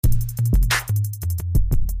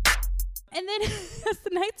And then as the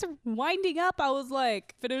night's winding up, I was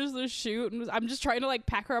like, finish the shoot. And I'm just trying to like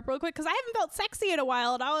pack her up real quick because I haven't felt sexy in a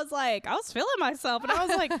while. And I was like, I was feeling myself. And I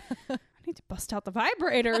was like, I need to bust out the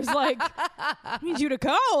vibrators. Like, I need you to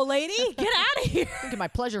go, lady. Get out of here. Get my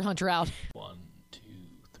pleasure hunter out. 1, 2,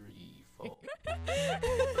 3, 4.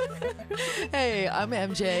 Hey, I'm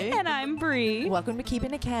MJ. And I'm Bree. Welcome to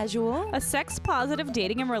Keeping It Casual. A sex-positive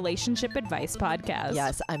dating and relationship advice podcast.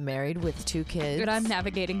 Yes, I'm married with 2 kids. And I'm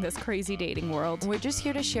navigating this crazy dating world. We're just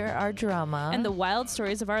here to share our drama. And the wild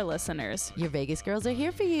stories of our listeners. Your Vegas girls are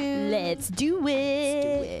here for you. Let's do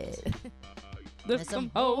it. Let's do it. There's some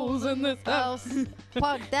hoes in this house.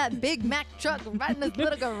 Park that Big Mac truck right in this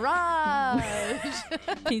little garage.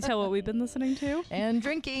 Can you tell what we've been listening to? And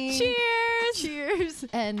drinking. Cheers! Cheers.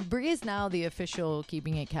 And Bree is now the official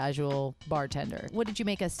Keeping It Casual bartender. What did you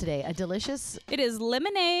make us today? A delicious... It is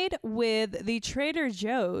lemonade with the Trader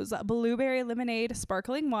Joe's blueberry lemonade,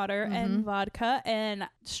 sparkling water, and vodka and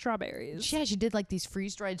strawberries. Yeah, she did like these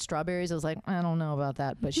freeze-dried strawberries. I was like, I don't know about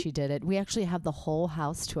that, but she did it. We actually have the whole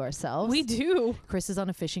house to ourselves. We do. Chris is on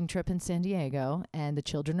a fishing trip in San Diego, and the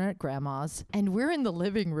children are at grandma's, and we're in the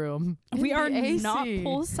living room. We are AC. not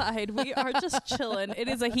poolside. We are just chilling. It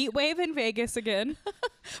is a heat wave in Vegas again.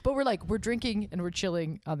 But we're drinking and we're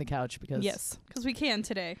chilling on the couch because... Yes, because we can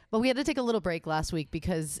today. But we had to take a little break last week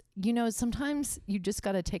because, you know, sometimes you just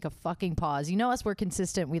got to take a fucking pause. You know us, we're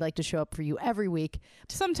consistent. We like to show up for you every week.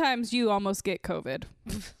 Sometimes you almost get COVID.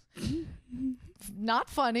 Not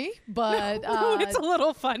funny, but It's a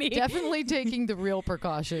little funny. definitely taking the real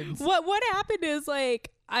precautions. What happened is like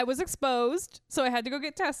I was exposed, so I had to go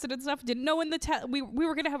get tested and stuff. Didn't know when the we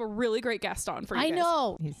were gonna have a really great guest on for you I guys.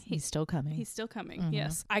 know. He's still coming. He's still coming.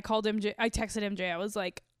 Yes. I called MJ. I texted MJ. I was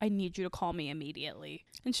like, I need you to call me immediately.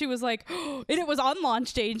 And she was like, and it was on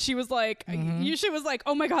launch day. And she was like, she was like,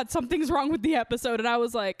 oh my God, something's wrong with the episode. And I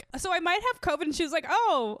was like, so I might have COVID. And she was like,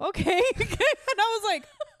 oh, okay. And I was like,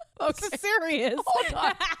 this is serious. Hold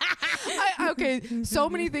on. Okay, so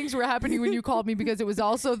many things were happening when you called me because it was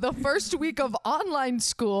also the first week of online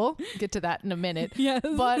school. Get to that in a minute. Yes.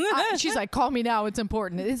 But she's like, call me now. It's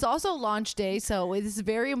important. It's also launch day, so it is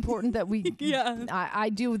very important that we... Yeah. I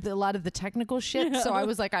do a lot of the technical shit, so I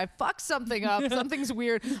was like, I fucked something up. Something's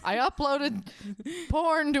weird. I uploaded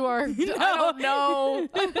porn to our... I don't know.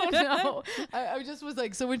 I just was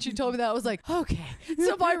like, so when she told me that, I was like, okay.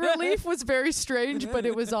 So my relief was very strange, but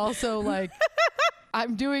it was also like...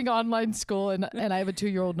 I'm doing online school and I have a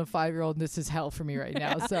 2-year-old and a 5-year-old and this is hell for me right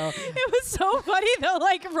now. So it was so funny though,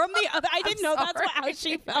 like from the other, I didn't know that's how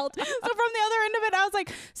she felt. So from the other end of it, I was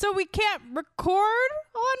like, so we can't record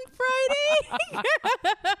on Friday?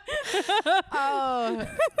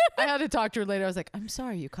 I had to talk to her later. I was like, I'm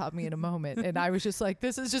sorry you caught me in a moment. And I was just like,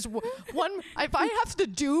 this is just one, if I have to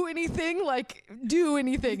do anything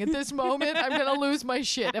at this moment, I'm going to lose my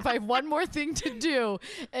shit. If I have one more thing to do.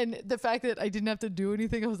 And the fact that I didn't have to do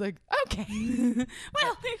anything, I was like, okay.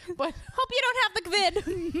 Well, but hope you don't have the COVID.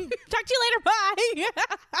 Talk to you later. Bye.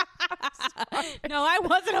 No, I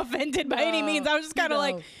wasn't offended by any means. I was just kind of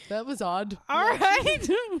like, that was odd. all right.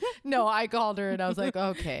 No, I called her and I was like,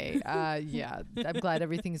 okay, yeah, I'm glad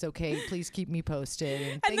everything's okay. Please keep me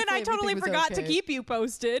posted. And then I totally forgot to keep you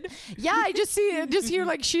posted. Yeah, I just hear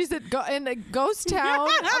like she's in a ghost town.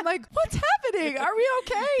 I'm like, what's happening? Are we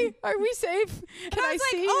okay? Are we safe? Can I was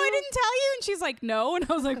see like, you? I didn't tell you. And she's like, no. And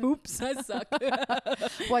I was like, oops, I suck.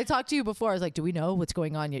 Well, I talked to you before. I was like, do we know what's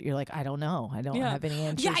going on yet? You're like, I don't know. I don't have any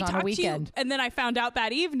answers I on a talked weekend. to you, and then I found out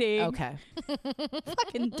that evening. Okay.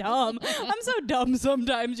 Fucking dumb. I'm so dumb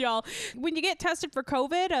sometimes, y'all. When you get tested for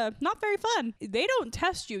COVID, not very fun. They don't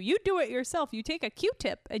test you. You do it yourself. You take a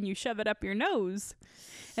Q-tip and you shove it up your nose.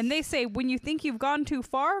 And they say when you think you've gone too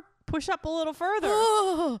far, push up a little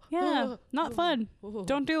further. Yeah, not fun.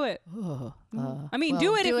 Don't do it. I mean,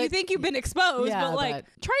 do it if you think you've been exposed, Yeah, but like,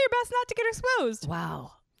 try your best not to get exposed.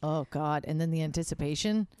 Wow. Oh, God. And then the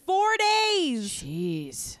anticipation. 4 days.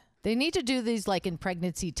 Jeez. They need to do these like in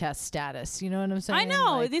pregnancy test status. You know what I'm saying? I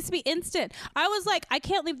know. Like, This be instant. I was like, I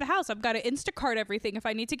can't leave the house. I've got to Instacart everything if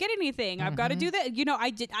I need to get anything. I've got to do that. You know, I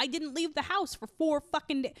didn't leave the house for 4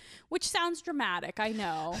 fucking days, which sounds dramatic. I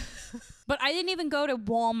know. But I didn't even go to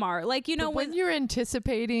Walmart. Like, you know, when you're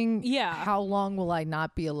anticipating, how long will I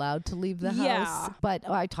not be allowed to leave the house? Yeah. But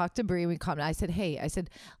I talked to Bree. We commented. I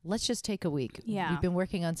said, let's just take a week. Yeah. We've been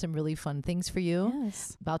working on some really fun things for you.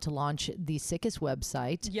 Yes. About to launch the Sickest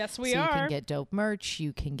website. Yes, Yes, we so are. you can get dope merch.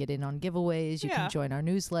 You can get in on giveaways. You Yeah. can join our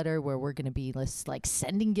newsletter where we're going to be like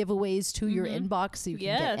sending giveaways to your inbox so you can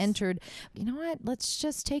get Yes. entered. You know what? Let's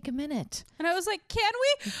just take a minute. And I was like, can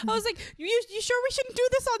we? I was like, you sure we shouldn't do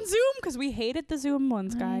this on Zoom? Because we hated the Zoom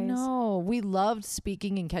ones, guys. I know. We loved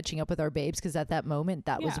speaking and catching up with our babes because at that moment,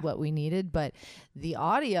 that was Yeah. what we needed. But the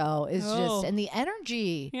audio is Oh. just, and the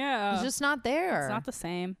energy Yeah. is just not there. It's not the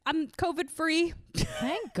same. I'm COVID free.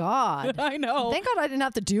 Thank God. I know. Thank God I didn't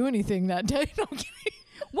have to do anything that day. No, I'm kidding.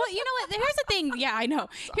 Well, you know what? Here's the thing. Yeah, I know.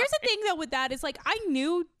 Here's the thing, though, with that is like I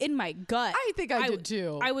knew in my gut. I think I did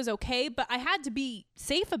too. I was okay, but I had to be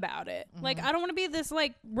safe about it. Like, I don't want to be this,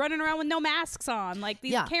 like, running around with no masks on, like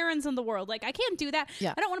these Yeah. Karens in the world. Like, I can't do that.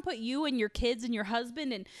 Yeah. I don't want to put you and your kids and your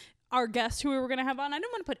husband and our guest who we were going to have on. I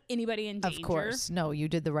didn't want to put anybody in danger. Of course. No, you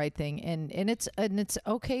did the right thing. And it's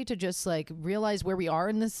okay to just like realize where we are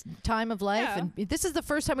in this time of life. Yeah. And this is the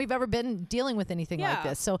first time we've ever been dealing with anything like Yeah.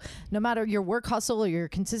 this. So no matter your work hustle or your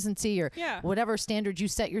consistency or Yeah. whatever standard you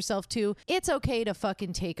set yourself to, it's okay to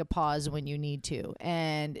fucking take a pause when you need to.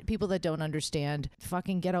 And people that don't understand,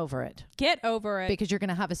 fucking get over it. Get over it. Because you're going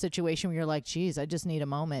to have a situation where you're like, geez, I just need a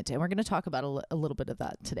moment. And we're going to talk about a little bit of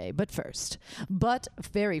that today. But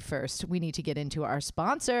very first, we need to get into our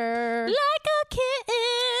sponsor. Like a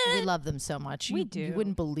kitten. We love them so much. We You do.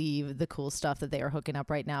 wouldn't believe the cool stuff that they are hooking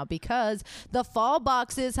up right now because the fall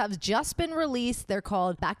boxes have just been released. They're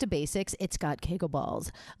called Back to Basics. It's got Kegel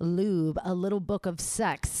balls, lube, a little book of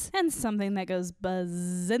sex. And something that goes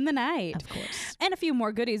buzz in the night. Of course. And a few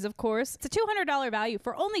more goodies, of course. It's a $200 value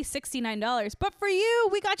for only $69. But for you,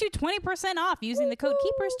 we got you 20% off using the code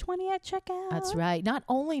KEEPERS20 at checkout. That's right. Not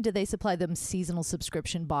only do they supply them seasonal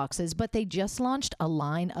subscription boxes, but they just launched a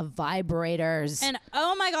line of vibrators. And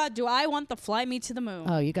oh my God, do I want the Fly Me to the Moon?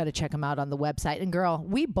 Oh, you got to check them out on the website. And girl,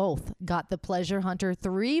 we both got the Pleasure Hunter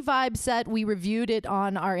 3 vibe set. We reviewed it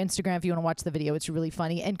on our Instagram if you want to watch the video. It's really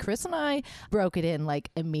funny. And Chris and I broke it in like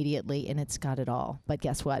immediately and it's got it all. But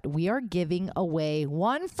guess what? We are giving away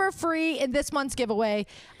one for free in this month's giveaway.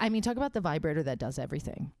 I mean, talk about the vibrator that does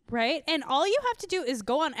everything. Right? And all you have to do is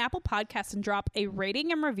go on Apple Podcasts and drop a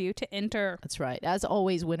rating and review to enter. That's right. As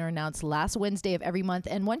always, winner announced last Wednesday of every month.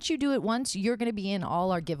 And once you do it once, you're going to be in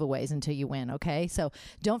all our giveaways until you win, okay? So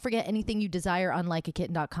don't forget anything you desire on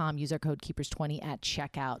likeakitten.com. Use our code KEEPERS20 at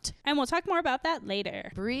checkout. And we'll talk more about that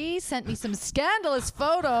later. Bree sent me some scandalous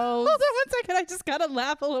photos. Hold on 1 second. I just got to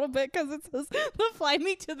laugh a little bit because it says the Fly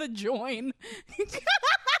Me to the Join.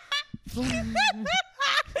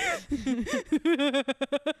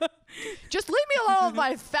 Just leave me alone with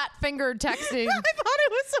my fat finger texting. I thought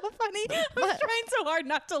it was so funny. I was What? trying so hard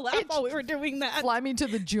not to laugh while we were doing that. Fly me to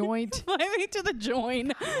the joint. Fly Me to the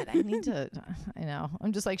Join. God, I need to. I know.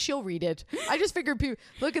 I'm just like, she'll read it. I just figured people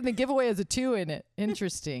look at the giveaway as a 2 in it.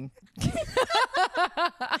 Interesting. Okay,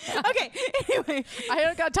 anyway. I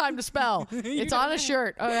don't got time to spell. It's on a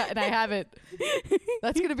shirt, and I have it.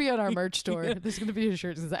 That's gonna be on our merch store. There's gonna be a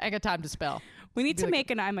shirt that says, "I got time to spell." We need Be to like-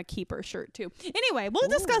 make an I'm a Keeper shirt too. Anyway, we'll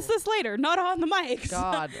discuss this later, not on the mics.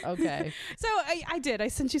 God. Okay. So I did. I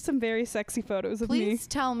sent you some very sexy photos of me. Please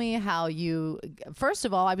tell me how you. First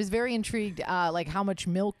of all, I was very intrigued, like how much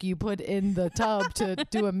milk you put in the tub to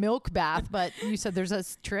do a milk bath. But you said there's a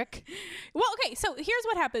trick. Well, okay, so here's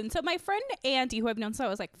what happened. So my friend Andy, who I've known since I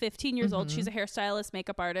was like 15 years old, she's a hairstylist,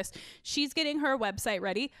 makeup artist. She's getting her website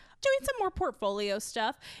ready, doing some more portfolio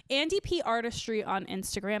stuff. Andy P Artistry on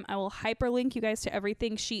Instagram. I will hyperlink you guys to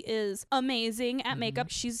everything. She is amazing at makeup.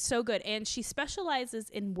 She's so good, and she specializes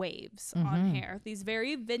in waves on hair. These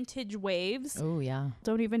very vintage waves. Oh yeah.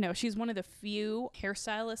 Don't even know. She's one of the few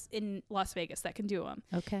hairstylists in Las Vegas that can do them.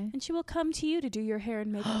 Okay. And she will come to you to do your hair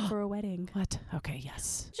and makeup for a wedding. What? Okay.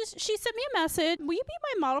 Yes. She sent me a message. Will you be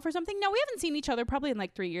my model for something? No, we haven't seen each other probably in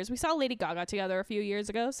like 3 years. We saw Lady Gaga together a few years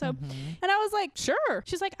ago. So, and I was like, sure.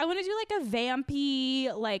 She's like, I want to do like a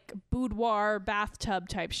vampy, like boudoir bathtub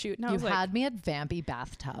type shoot. And I You was like, had me at Vampy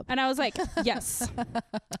bathtub. and I was like, yes,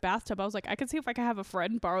 bathtub. I was like, I could see if I could have a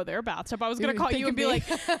friend borrow their bathtub. I was gonna You're call you and be like,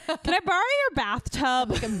 thinking can I borrow your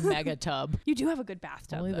bathtub? Like a mega tub. You do have a good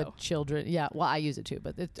bathtub Only the though. children. Yeah. Well, I use it too.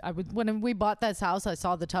 But I would when we bought this house, I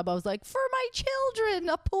saw the tub. I was like, for my children,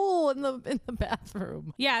 a pool in the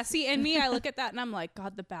bathroom. Yeah, see, and me, I look at that and I'm like,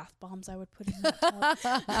 God, the bath bombs I would put in that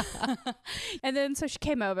tub. And then so she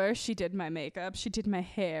came over, she did my makeup, she did my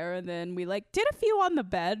hair, and then we like did a few on the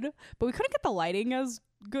bed, but we couldn't get the lighting as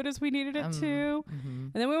good as we needed it to.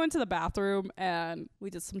 And then we went to the bathroom and we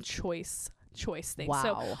did some choice choice thing. Wow.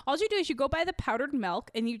 So all you do is you go buy the powdered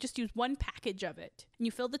milk and you just use one package of it. And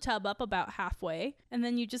you fill the tub up about halfway. And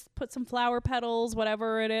then you just put some flower petals,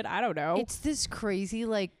 whatever in it. I don't know. It's this crazy,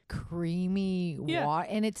 like, creamy water.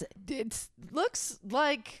 And it's looks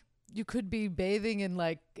like you could be bathing in,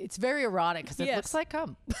 like, it's very erotic because it Yes. looks like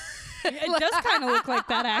cum. It does kind of look like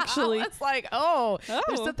that, actually. It's like, there's Oh.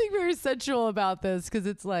 something very sensual about this because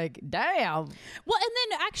it's like, damn. Well, and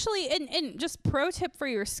then actually, and just pro tip for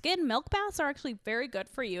your skin, milk baths are actually very good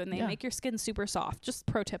for you, and they Yeah. make your skin super soft. Just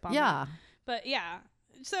pro tip on that. Yeah. But yeah.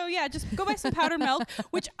 So yeah, just go buy some powdered milk,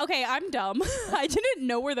 which, okay, I'm dumb. I didn't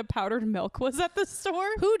know where the powdered milk was at the store.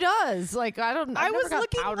 Who does? Like, I I never was got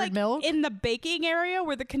looking powdered like milk. in the baking area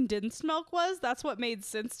where the condensed milk was. That's what made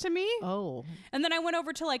sense to me. Oh. And then I went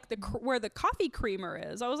over to like where the coffee creamer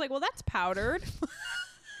is. I was like, well, that's powdered.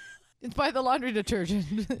 It's by the laundry detergent.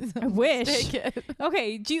 I wish. Take it.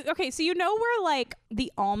 Okay, so you know where like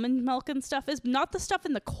the almond milk and stuff is, not the stuff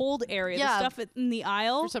in the cold area, Yeah. the stuff in the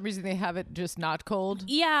aisle. For some reason, they have it just not cold.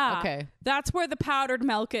 Yeah. Okay. That's where the powdered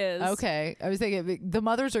milk is. Okay. I was thinking the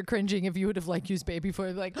mothers are cringing if you would have like used baby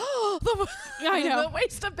food. Like, I know. the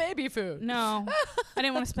waste of baby food. No, I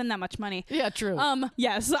didn't want to spend that much money. Yeah, true.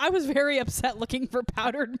 Yes, I was very upset looking for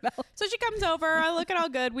powdered milk. So she comes over, I look at all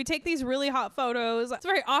good. We take these really hot photos. It's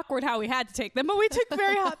very awkward how we had to take them, but we took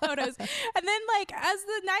very hot photos. And then like as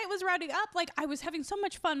the night was rounding up, like I was having so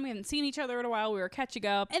much fun. We hadn't seen each other in a while. We were catching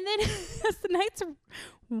up. And then as the nights are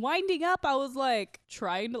winding up, I was like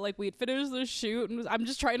trying to like, we'd finished the shoot and I'm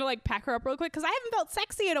just trying to like pack her up real quick because I haven't felt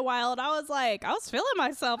sexy in a while. And I was like, I was feeling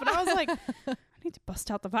myself and I was like, I need to bust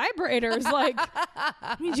out the vibrators. Like,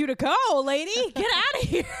 I need you to go, lady. Get out of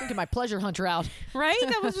here. Get my pleasure hunter out. Right?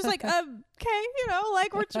 I was just like, okay, you know,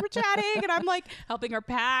 like we're chatting and I'm like helping her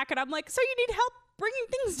pack and I'm like, so you need help bringing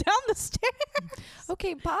things down the stairs?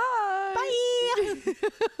 Okay, bye. Bye.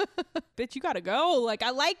 Bitch, you gotta go. Like,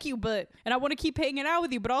 I like you, and I want to keep hanging out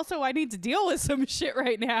with you, but also I need to deal with some shit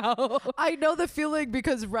right now. I know the feeling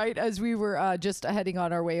because right as we were just heading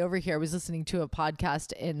on our way over here, I was listening to a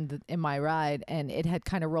podcast in my ride, and it had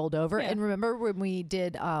kind of rolled over. Yeah. And remember when we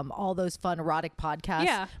did all those fun erotic podcasts?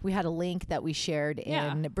 Yeah. We had a link that we shared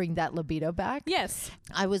Yeah. in Bring That Libido Back. Yes.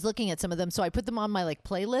 I was looking at some of them, so I put them on my like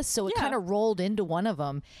playlist. So it Yeah. kind of rolled into one of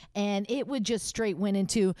them, and it would just straight went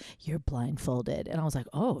into "You're blindfolded," and I was like,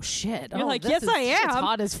 "Oh shit!" You're like, this "Yes, is- I It's am."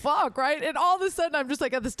 hot as fuck, right? And all of a sudden, I'm just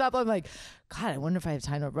like at the stop. I'm like, God, I wonder if I have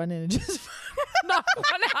time to run in and just knock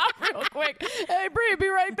one out real quick. Hey, Brie, be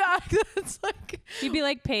right back. That's like, You'd be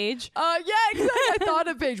like, Paige. yeah, exactly. I thought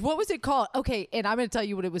of Paige. What was it called? Okay, and I'm going to tell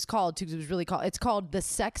you what it was called too, because it was really called. It's called The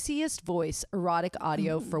Sexiest Voice Erotic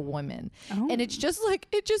Audio for Women, and it's just like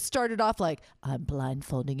it just started off like I'm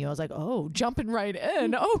blindfolding you. I was like, oh, jumping right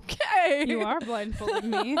in. Okay, You are blindfolding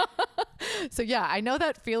me. So yeah, I know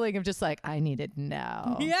that feeling of just like I need it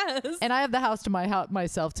now. Yes. And I have the house to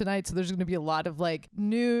myself tonight, so there's going to be a lot of like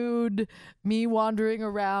nude, me wandering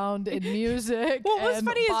around and music. What was and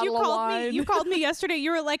funny is you bottle of called me. wine. You called me yesterday.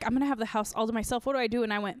 You were like, "I'm gonna have the house all to myself. What do I do?"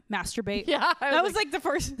 And I went, "Masturbate." Yeah, that was like the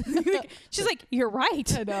first. She's like, "You're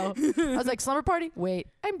right." I know. I was like, slumber party? Wait,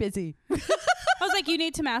 I'm busy. I was like, "You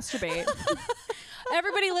need to masturbate."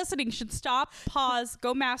 Everybody listening should stop, pause,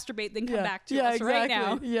 go masturbate, then come back to us right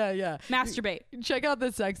now. Yeah. Masturbate. Check out the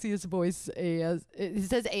Sexiest Voice it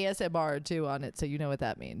says ASMR too on it, so you know what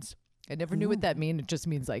that means. I never knew what that meant. It just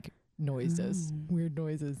means like noises, weird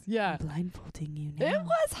noises. Yeah. Blindfolding you It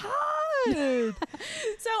was hot.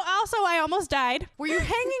 So also, I almost died. Were you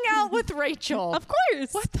hanging out with Rachel? Of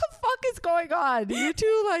course. What the fuck is going on? You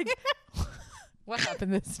two like what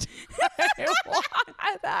happened this time?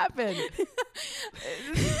 What happened?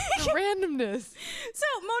 The randomness. So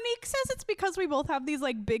Monique says it's because we both have these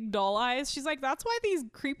like big doll eyes. She's like, that's why these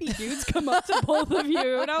creepy dudes come up to both of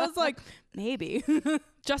you. And I was like, maybe.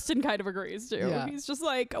 Justin kind of agrees too. Yeah. He's just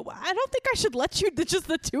like, oh, I don't think I should let you, just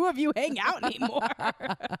the two of you, hang out anymore.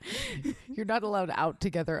 You're not allowed out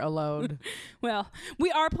together alone. Well,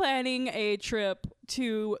 we are planning a trip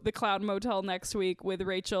to the Clown Motel next week with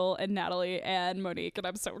Rachel and Natalie and Monique, and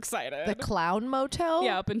I'm so excited. The Clown Motel?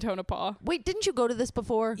 Yeah, up in Tonopah. Wait, didn't you go to this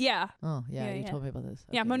before? Yeah. Oh, yeah, you Yeah. told me about this.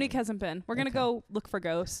 Yeah, Okay, Monique hasn't been. We're going to go look for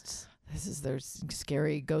ghosts. This is their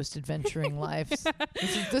scary ghost adventuring lives.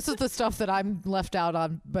 This is the stuff that I'm left out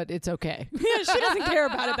on, but it's okay. Yeah, she doesn't care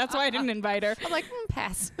about it. That's why I didn't invite her. I'm like,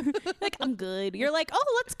 pass. Like, I'm good. You're like,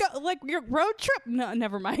 oh, let's go. Like, your road trip. No,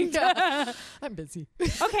 never mind. Yeah. I'm busy.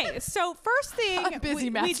 Okay, so first thing I'm busy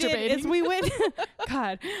we did is masturbating. we went.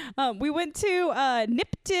 God. We went to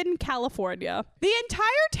Nipton, California. The entire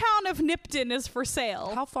town of Nipton is for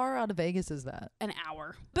sale. How far out of Vegas is that? An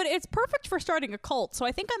hour. But it's perfect for starting a cult, so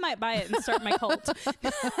I think I might buy it and start my cult.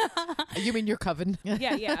 You mean your coven?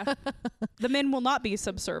 Yeah. The men will not be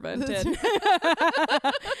subservient. And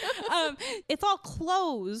it's all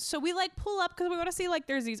closed, so we like pull up because we want to see like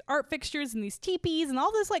there's these art fixtures and these teepees and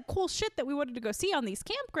all this like cool shit that we wanted to go see on these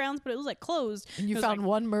campgrounds, but it was like closed. And you It was found like,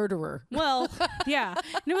 one murderer. well, yeah.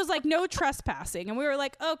 And it was like no trespassing. And we were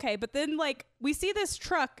like, okay. But then like we see this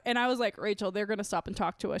truck and I was like, Rachel, they're going to stop and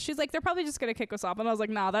talk to us. She's like, they're probably just going to kick us off. And I was like,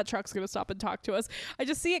 nah, that truck's going to stop and talk to us. I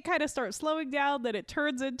just see it kind of start slowing down. Then it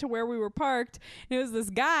turns into where we were parked. And it was this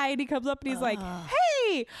guy and he comes up and he's like,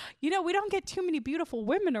 hey, you know, we don't get too many beautiful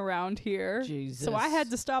women around here. Jesus. So I had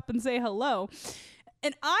to stop and say hello.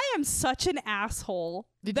 And I am such an asshole.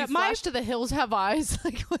 Did that you flash to the hills have eyes?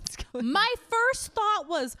 Like, what's going on? my first thought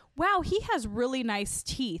was, wow, he has really nice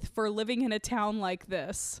teeth for living in a town like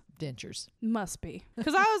this. Dentures. Must be.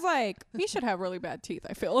 Because I was like, he should have really bad teeth,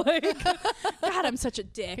 I feel like. God, I'm such a He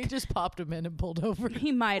dick. just popped him in and pulled over.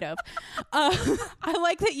 He might have. I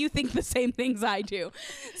like that you think the same things I do.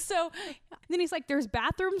 So then he's like, there's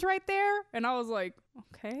bathrooms right there. And I was like,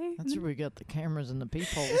 okay. That's where we got the cameras and the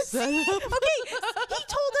peepholes. Okay, he told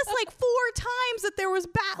us like 4 times that there was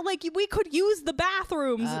like we could use the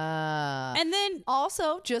bathrooms. And then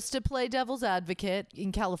Also, just to play devil's advocate,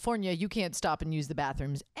 in California, you can't stop and use the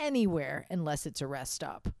bathrooms anywhere unless it's a rest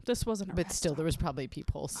stop. this wasn't a But rest still, stop. there was probably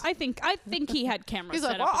peepholes. I think he had cameras He's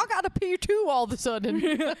set like, up. well, I gotta pee too all of a sudden.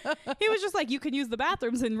 He was just like, you can use the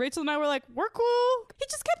bathrooms, and Rachel and I were like, we're cool. He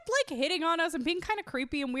just kept like hitting on us and being kind of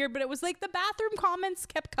creepy and weird, but it was like the bathroom comments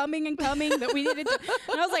kept coming and coming that we needed to,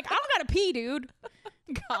 and I was like, I don't gotta pee, dude.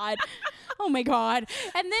 God. Oh my God.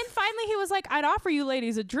 And then finally he was like, I'd offer you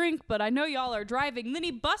ladies a drink, but I know y'all are driving. And then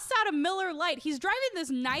he busts out a Miller Lite. He's driving this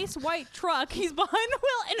nice white truck. He's behind the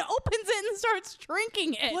wheel and opens it and starts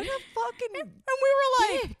drinking it. What a fucking And we were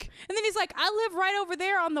like, dick. and then he's like, I live right over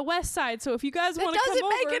there on the west side, so if you guys want to come doesn't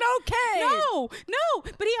over. make it okay. No,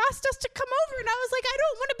 but he asked us to come over, and I was like, I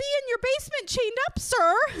don't want to be in your basement chained up,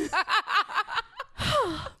 sir.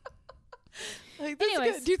 Like, that's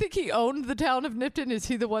Anyways. good. Do you think he owned the town of Nipton? Is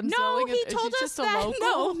he the one No, selling it? he Is told us just a that.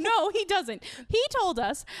 local? No, he doesn't. He told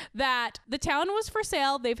us that the town was for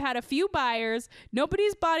sale. They've had a few buyers.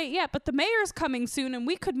 Nobody's bought it yet, but the mayor's coming soon, and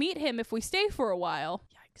we could meet him if we stay for a while.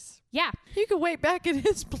 Yikes. Yeah. You could wait back at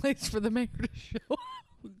his place for the mayor to show.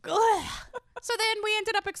 So then we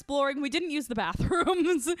ended up exploring. We didn't use the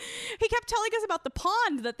bathrooms. He kept telling us about the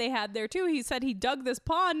pond that they had there too. He said he dug this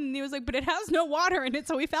pond and he was like, but it has no water in it.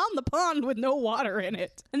 So we found the pond with no water in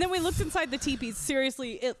it. And then we looked inside the teepees.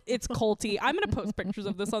 Seriously, it's culty. I'm going to post pictures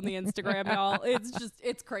of this on the Instagram, y'all.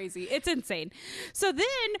 It's crazy. It's insane. So then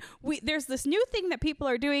there's this new thing that people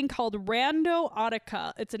are doing called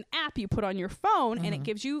Randonautica. It's an app you put on your phone and it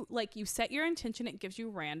gives you, like, you set your intention. It gives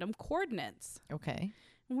you random coordinates. Okay.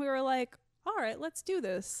 And we were like, all right, let's do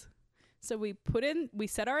this. So we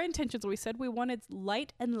set our intentions. We said we wanted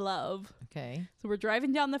light and love. Okay. So we're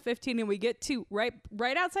driving down the 15 and we get to right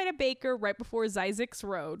outside of Baker, right before Zizek's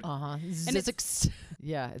Road. Uh-huh. And it's-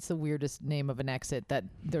 Yeah, it's the weirdest name of an exit that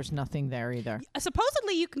there's nothing there either.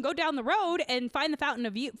 Supposedly you can go down the road and find the Fountain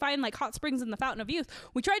of Youth, find like hot springs in the Fountain of Youth.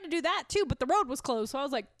 We tried to do that too, but the road was closed. So I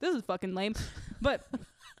was like, this is fucking lame. But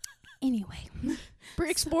anyway. We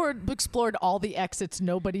explored all the exits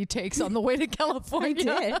nobody takes on the way to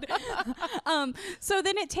California. So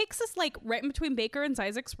then it takes us like right in between Baker and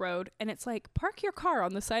Zizek's Road, and it's like, park your car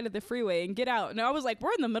on the side of the freeway and get out. And I was like,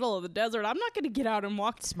 we're in the middle of the desert. I'm not going to get out and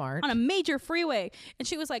walk Smart. on a major freeway. And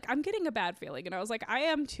she was like, I'm getting a bad feeling. And I was like, I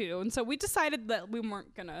am too. And so we decided that we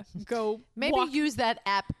weren't going to go Maybe walk. use that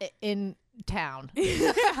app in town.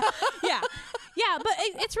 Yeah, but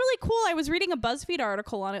it's really cool. I was reading a BuzzFeed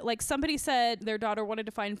article on it. Like somebody said their daughter wanted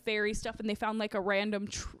to find fairy stuff, and they found like a random,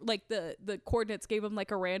 like the coordinates gave them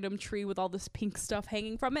like a random tree with all this pink stuff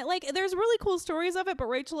hanging from it. Like there's really cool stories of it. But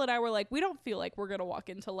Rachel and I were like, we don't feel like we're gonna walk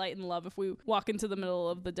into light and love if we walk into the middle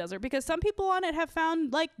of the desert, because some people on it have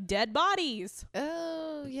found like dead bodies.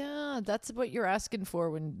 Oh, yeah. That's what you're asking for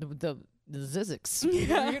when the Zizeks.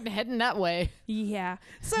 You're heading that way. Yeah.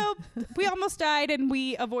 So we almost died, and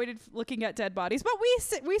we avoided looking at dead bodies, but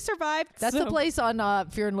we survived. That's so. the place on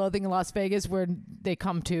Fear and Loathing in Las Vegas where they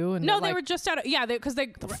come to. And No, they're they like, were just out of because they.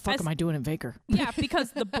 the fuck am I doing in Baker? Yeah,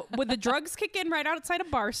 because when the drugs kick in right outside of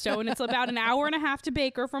Barstow, and it's about an hour and a half to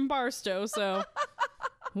Baker from Barstow, so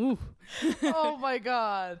Ooh. Oh my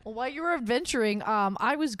God. Well, while you were adventuring,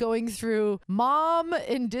 I was going through mom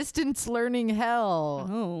and distance learning hell.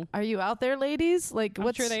 Oh. Are you out there, ladies? Like,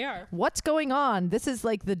 I'm sure they are. What's going on? This is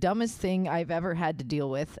like the dumbest thing I've ever had to deal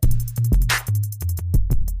with.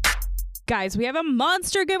 Guys, we have a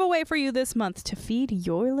monster giveaway for you this month to feed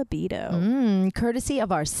your libido. Courtesy of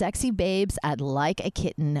our sexy babes at Like a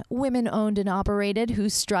Kitten, women owned and operated who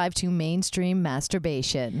strive to mainstream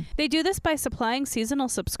masturbation. They do this by supplying seasonal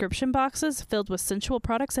subscription boxes filled with sensual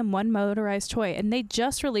products and one motorized toy. And they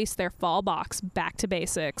just released their fall box, Back to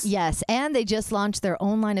Basics. Yes, and they just launched their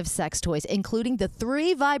own line of sex toys, including the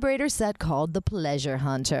 3 vibrator set called the Pleasure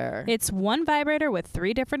Hunter. It's one vibrator with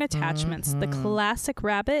 3 different attachments. The classic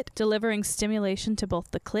rabbit, delivering stimulation to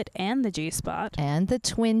both the clit and the G-spot. And the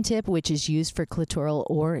twin tip, which is used for clitoral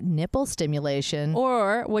or nipple stimulation.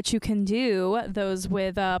 Or what you can do, those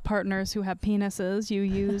with partners who have penises,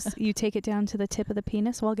 you take it down to the tip of the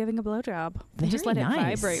penis while giving a blowjob. Just let it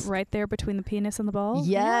vibrate right there between the penis and the ball.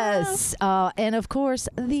 Yes. And of course,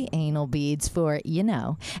 the anal beads for,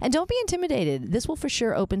 And don't be intimidated. This will for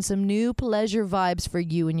sure open some new pleasure vibes for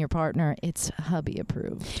you and your partner. It's hubby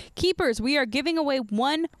approved. Keepers, we are giving away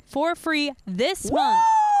one for free this month.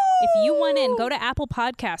 If you want in, go to Apple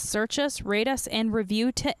Podcasts, search us, rate us, and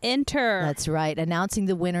review to enter. That's right. Announcing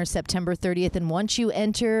the winner September 30th. And once you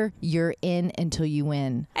enter, you're in until you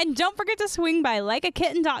win. And don't forget to swing by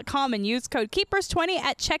likeakitten.com and use code KEEPERS20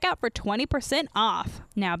 at checkout for 20% off.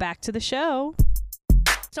 Now back to the show.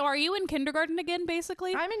 So are you in kindergarten again,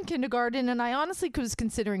 basically? I'm in kindergarten, and I honestly was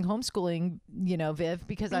considering homeschooling, Viv,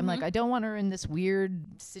 because I'm like, I don't want her in this weird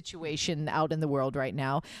situation out in the world right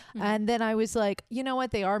now. And then I was like, you know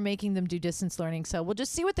what? They are making them do distance learning, so we'll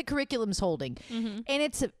just see what the curriculum's holding. And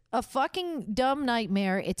it's a fucking dumb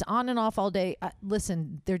nightmare. It's on and off all day.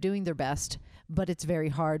 Listen, they're doing their best, but it's very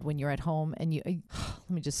hard when you're at home and you... let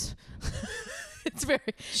me just...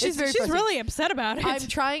 She's really upset about it. I'm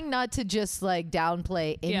trying not to just like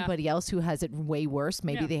downplay anybody else who has it way worse.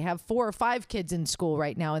 Maybe they have 4 or 5 kids in school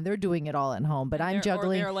right now and they're doing it all at home. But I'm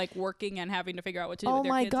juggling. Or they're like working and having to figure out what to do with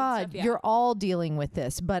their my kids God, and stuff. you're all dealing with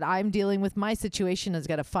this. But I'm dealing with my situation. I've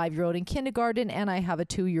got a 5-year-old in kindergarten and I have a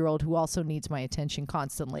 2-year-old who also needs my attention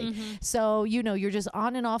constantly. So, you're just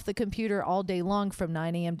on and off the computer all day long from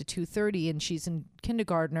 9 a.m. to 2:30 and she's in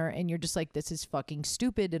kindergartner and you're just like, this is fucking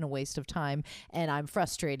stupid and a waste of time. And I'm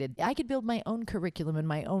frustrated. I could build my own curriculum and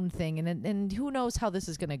my own thing, and who knows how this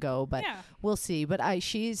is going to go, but we'll see. But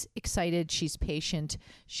she's excited, she's patient,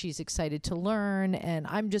 she's excited to learn, and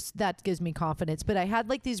that gives me confidence. But I had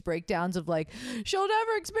like these breakdowns of like, she'll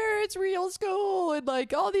never experience real school, and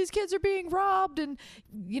like all these kids are being robbed, and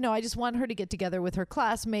I just want her to get together with her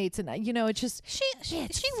classmates, and it's just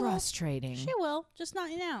it's frustrating. She will, just not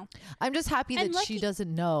now. I'm just happy that she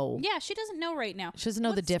doesn't know. Yeah, she doesn't know right now. She doesn't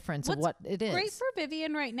know the difference of what it is. Great for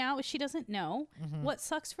Vivian right now is she doesn't know. What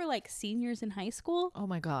sucks for like seniors in high school. Oh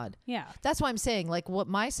my God. Yeah. That's why I'm saying like what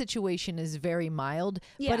my situation is very mild,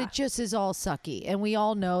 but it just is all sucky. And we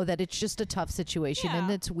all know that it's just a tough situation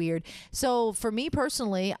and it's weird. So for me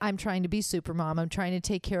personally, I'm trying to be super mom. I'm trying to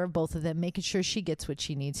take care of both of them, making sure she gets what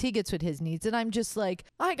she needs. He gets what his needs. And I'm just like,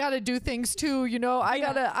 I got to do things too.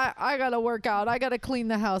 I gotta work out. I got to clean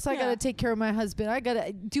the house. I got to take care of my husband. I got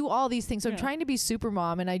to do all these things. So I'm trying to be super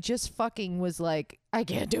mom. And I just fucking was like, I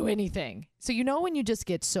can't do anything. So when you just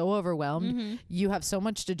get so overwhelmed, you have so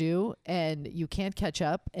much to do and you can't catch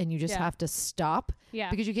up and you just have to stop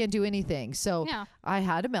because you can't do anything. So I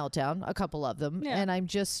had a meltdown, a couple of them, and I'm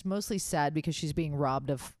just mostly sad because she's being robbed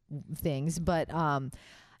of things. But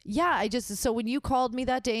so when you called me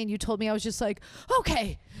that day and you told me, I was just like,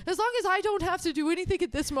 okay, as long as I don't have to do anything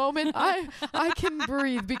at this moment, I can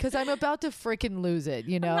breathe because I'm about to freaking lose it,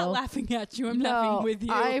 I'm not laughing at you. I'm laughing with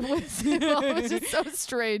you. It was just so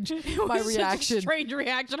strange, my reaction. A strange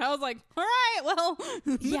reaction. I was like, all right, well,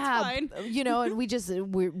 that's fine.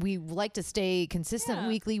 And we like to stay consistent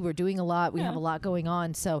weekly. We're doing a lot. We have a lot going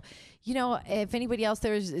on. So, if anybody else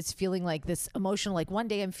there is feeling like this emotional, like one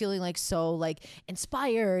day I'm feeling like so like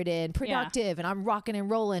inspired and productive and I'm rocking and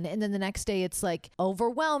rolling. And then the next day it's like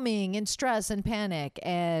overwhelming and stress and panic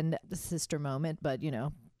and the sister moment. But,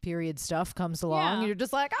 period stuff comes along and you're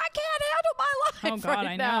just like, I can't handle my life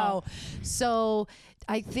right now. So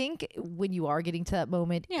I think when you are getting to that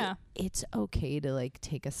moment, it's okay to like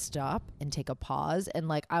take a stop and take a pause. And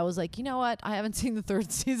like, I was like, you know what? I haven't seen the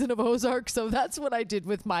 3rd season of Ozark. So that's what I did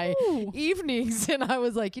with my evenings. And I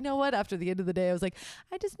was like, you know what? After the end of the day, I was like,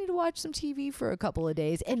 I just need to watch some TV for a couple of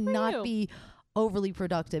days and not be overly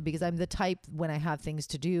productive because I'm the type when I have things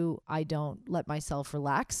to do, I don't let myself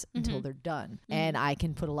relax until they're done. And I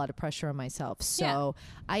can put a lot of pressure on myself. So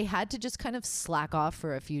I had to just kind of slack off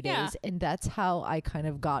for a few days. And that's how I kind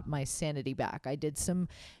of got my sanity back. I did some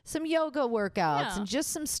yoga workouts and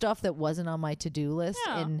just some stuff that wasn't on my to-do list.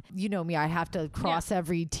 And you know me, I have to cross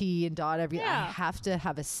every T and dot every, I have to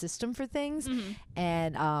have a system for things.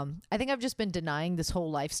 And I think I've just been denying this whole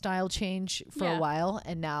lifestyle change for a while.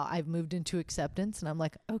 And now I've moved into acceptance and I'm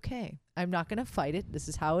like, okay, I'm not going to fight it. This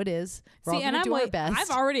is how it is. We're all gonna do our best. I've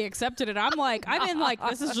already accepted it. I'm in like,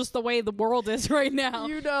 this is just the way the world is right now.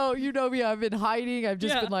 You know me. I've been hiding. I've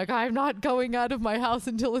just been like, I'm not going out of my house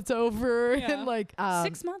until it's over. And like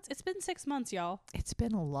 6 months. It's been 6 months, y'all. It's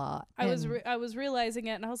been a lot. I was realizing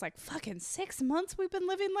it, and I was like, fucking 6 months we've been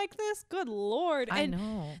living like this. Good Lord. I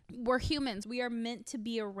know. We're humans. We are meant to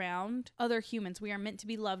be around other humans. We are meant to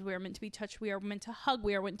be loved. We are meant to be touched. We are meant to hug.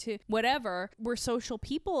 We are meant to whatever. We're social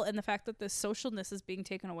people, and the fact that this socialness is being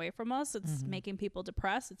taken away from us, it's making people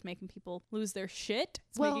depressed. It's making people lose their shit.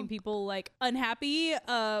 It's making people like unhappy.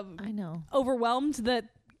 I know. Overwhelmed that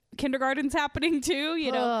kindergarten's happening too,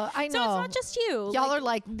 you know. I know. So it's not just you. Y'all are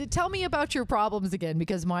like, tell me about your problems again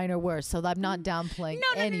because mine are worse. So I'm not downplaying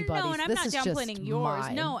anybody's. No, and I'm not downplaying yours.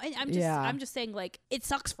 Mine. No, I'm just saying like it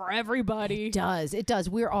sucks for everybody. It does.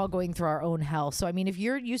 We're all going through our own hell. So I mean, if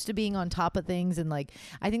you're used to being on top of things and like,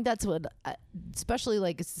 I think that's what, especially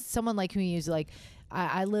like someone like me who's like,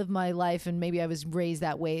 I live my life and maybe I was raised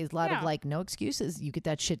that way. A lot of like, no excuses. You get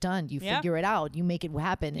that shit done. You figure it out. You make it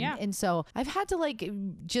happen. And so I've had to like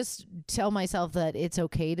just tell myself that it's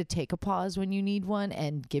okay to take a pause when you need one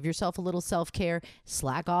and give yourself a little self-care,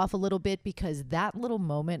 slack off a little bit because that little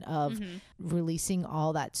moment of releasing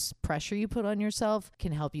all that pressure you put on yourself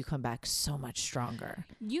can help you come back so much stronger.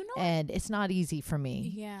 You know, and it's not easy for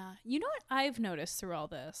me. Yeah. You know what I've noticed through all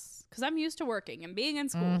this? Because I'm used to working and being in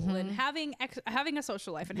school and having a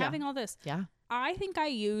social life and having all this. Yeah. I think I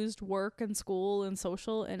used work and school and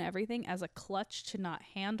social and everything as a clutch to not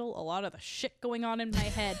handle a lot of the shit going on in my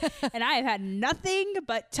head. And I have had nothing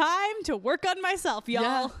but time to work on myself,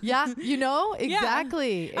 y'all. Yeah. You know,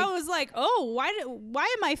 exactly. I was like, oh,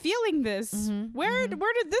 why am I feeling this? Where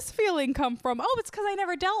did this feeling come from? Oh, it's because I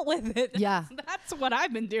never dealt with it. Yeah. That's what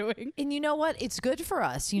I've been doing. And you know what? It's good for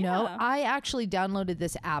us. You know, I actually downloaded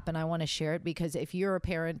this app and I want to share it because if you're a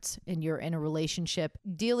parent and you're in a relationship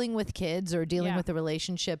dealing with kids or dealing with a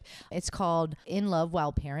relationship, it's called In Love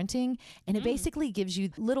While Parenting. And it basically gives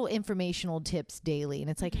you little informational tips daily.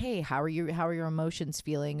 And it's like, hey, how are your emotions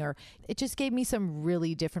feeling? Or it just gave me some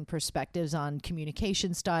really different perspectives on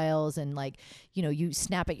communication styles and like, you know, you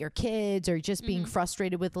snap at your kids or just being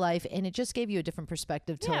frustrated with life. And it just gave you a different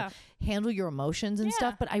perspective to handle your emotions and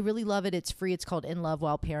stuff. But I really love it. It's free. It's called In Love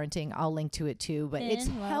While Parenting. I'll link to it too. But it's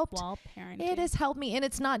helped. It has helped me. And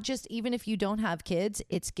it's not just even if you don't have kids,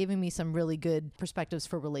 it's giving me some really good perspectives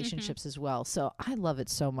for relationships as well. So I love it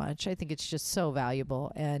so much. I think it's just so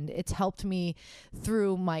valuable and it's helped me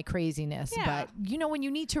through my craziness. But you know, when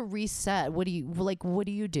you need to reset, what do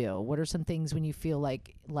you do? What are some things when you feel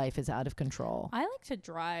like life is out of control? I like to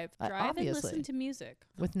drive and listen to music.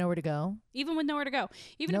 With nowhere to go? Even with nowhere to go.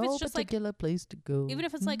 Even if it's just like particular place to go. Even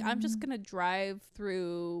if it's like I'm just gonna drive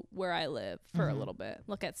through where I live for a little bit,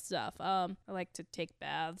 look at stuff. I like to take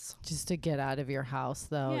baths. Just to get out of your house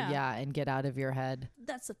though. Yeah, and get out of your head.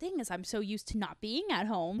 That's the thing is I'm so used to not being at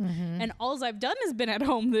home and all I've done has been at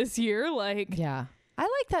home this year. Like I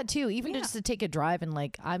like that too, even just to take a drive and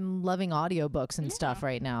like I'm loving audiobooks and stuff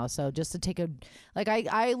right now. So just to take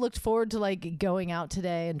I looked forward to like going out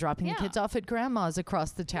today and dropping the kids off at grandma's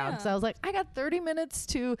across the town. So I was like, I got 30 minutes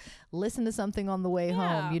to listen to something on the way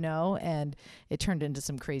home, you know, and it turned into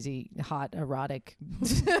some crazy hot erotic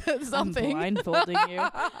something. I'm blindfolding you.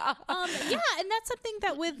 And that's something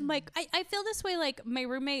that with like, I feel this way, like my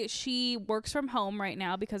roommate, she works from home right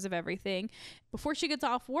now because of everything. Before she gets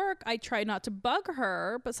off work, I try not to bug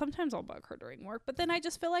her, but sometimes I'll bug her during work. But then I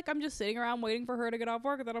just feel like I'm just sitting around waiting for her to get off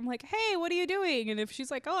work. And then I'm like, hey, what are you doing? And if she's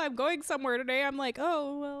like, oh, I'm going somewhere today, I'm like,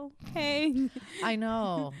 oh, well, okay. I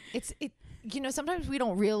know. You know, sometimes we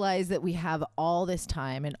don't realize that we have all this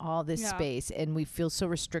time and all this space and we feel so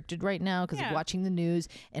restricted right now because of watching the news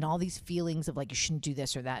and all these feelings of like, you shouldn't do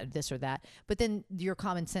this or that. But then your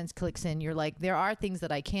common sense clicks in. You're like, there are things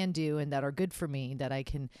that I can do and that are good for me that I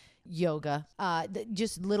can yoga,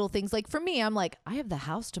 just little things. Like for me, I'm like, I have the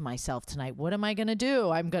house to myself tonight. What am I going to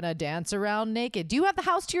do? I'm going to dance around naked. Do you have the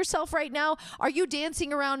house to yourself right now? Are you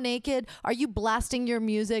dancing around naked? Are you blasting your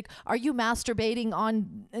music? Are you masturbating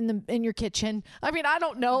in your kitchen? I mean, I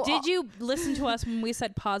don't know. Did you listen to us when we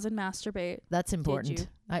said pause and masturbate? That's important.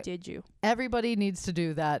 Did you? Everybody needs to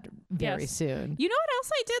do that very Yes. soon. You know what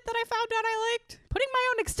else I did that I found out I liked? Putting my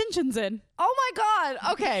own extensions in. Oh my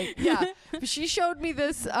God. Okay. Yeah. She showed me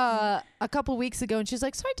this a couple weeks ago and she's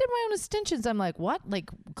like, so I did my own extensions. I'm like, what? Like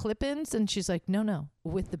clip-ins? And she's like, no,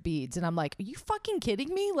 with the beads. And I'm like, are you fucking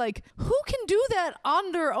kidding me? Like, who can do that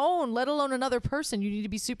on their own, let alone another person? You need to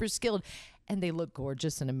be super skilled. And they look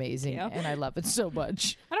gorgeous and amazing. Yeah. And I love it so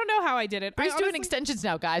much. I don't know how I did it. Bree's I doing honestly- extensions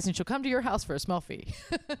now, guys, and she'll come to your house for a small fee.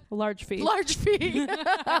 large fee. Large fee.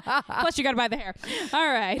 Plus, you got to buy the hair.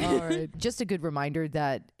 All right. All right. Just a good reminder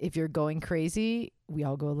that if you're going crazy, we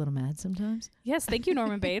all go a little mad sometimes. Yes, thank you,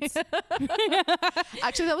 Norman Bates.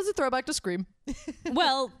 Actually, that was a throwback to Scream.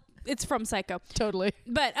 Well, it's from Psycho. Totally.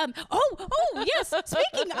 But yes.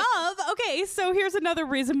 Speaking of, okay, so here's another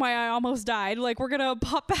reason why I almost died. Like we're gonna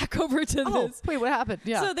pop back over to this. Wait, what happened?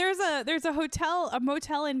 Yeah. So there's a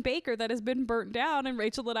motel in Baker that has been burnt down, and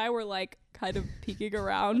Rachel and I were like kind of peeking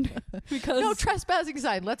around because no trespassing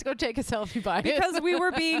sign. Let's go take a selfie by it. because we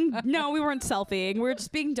weren't selfieing. We were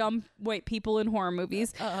just being dumb white people in horror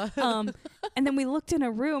movies. And then we looked in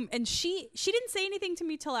a room, and she didn't say anything to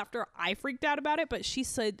me till after I freaked out about it, but she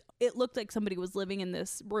said it looked like somebody was living in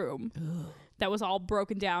this room. That was all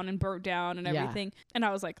broken down and burnt down and Yeah. everything. And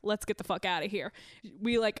I was like, let's get the fuck out of here.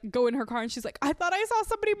 We like go in her car and she's like, I thought I saw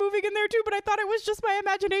somebody moving in there too, but I thought it was just my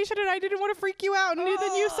imagination and I didn't want to freak you out. And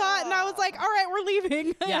then you saw it and I was like, all right, we're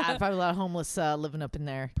leaving. Yeah, probably a lot of homeless living up in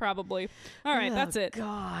there. Probably. All right, that's it.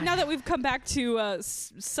 God. Now that we've come back to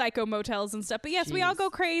psycho motels and stuff. But yes, we all Jeez. go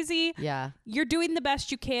crazy. Yeah. You're doing the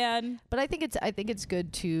best you can. But I think it's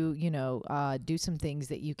good to, do some things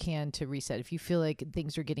that you can to reset. If you feel like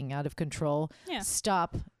things are getting out of control, Yeah.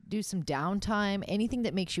 stop, do some downtime, anything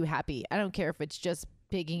that makes you happy. I don't care if it's just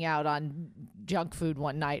pigging out on junk food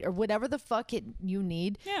one night or whatever the fuck you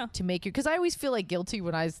need Yeah. to make you, because I always feel like guilty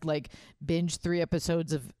when I like binge 3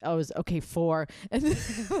 episodes of 4 and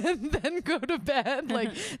then go to bed. Like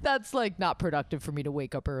that's like not productive for me to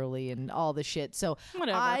wake up early and all the shit. So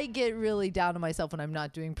Whatever. I get really down on myself when I'm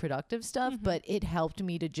not doing productive stuff, but it helped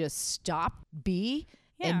me to just stop, Yeah.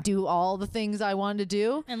 and do all the things I wanted to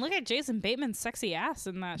do. And look at Jason Bateman's sexy ass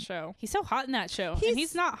in that show. He's so hot in that show. He's- and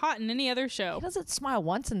he's not hot in any other show. He doesn't smile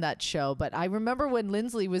once in that show, but I remember when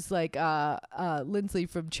Lindsley was like, Lindsley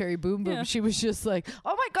from Cherry Boom Boom, Yeah. she was just like,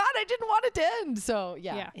 oh my God, I didn't want it to end. So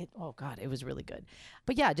Yeah. it was really good.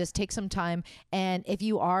 But yeah, just take some time. And if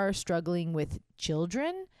you are struggling with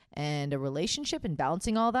children and a relationship and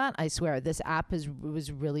balancing all that, I swear this app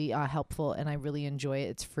was really helpful and I really enjoy it.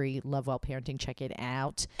 It's free. Love While Parenting. Check it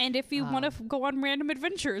out. And if you want to go on random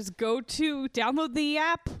adventures, go to download the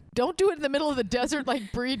app. Don't do it in the middle of the desert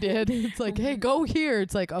like Bree did. It's like, hey, go here.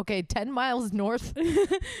 It's like, okay, 10 miles north.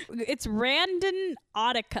 It's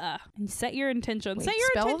Randonautica. And set your intentions. Wait, Set your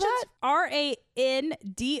spell intentions. Randonautica.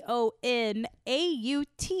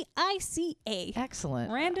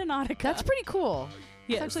 Excellent. Randonautica. That's pretty cool.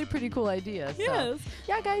 Yes. It's actually a pretty cool idea. So. Yes.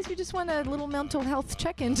 Yeah, guys, we just want a little mental health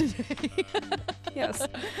check-in today. Yes.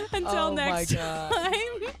 Until Oh my next God.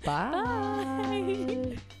 time.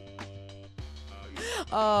 Bye.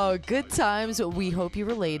 Oh, good times. We hope you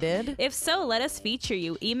related. If so, let us feature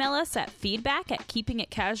you. Email us at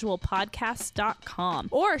feedback@keepingitcasualpodcast.com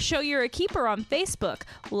or show you're a keeper on Facebook.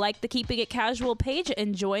 Like the Keeping It Casual page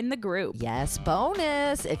and join the group. Yes,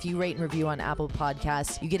 bonus. If you rate and review on Apple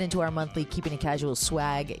Podcasts, you get into our monthly Keeping It Casual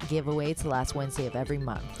swag giveaway. It's the last Wednesday of every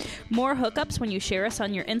month. More hookups when you share us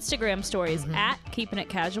on your Instagram stories at Keeping It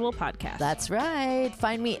Casual Podcast. That's right.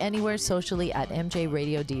 Find me anywhere socially at MJ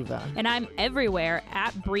Radio Diva. And I'm everywhere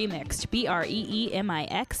at Bremixed,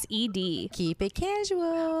 BREEMIXED. Keep it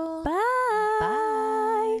casual. Bye. Bye.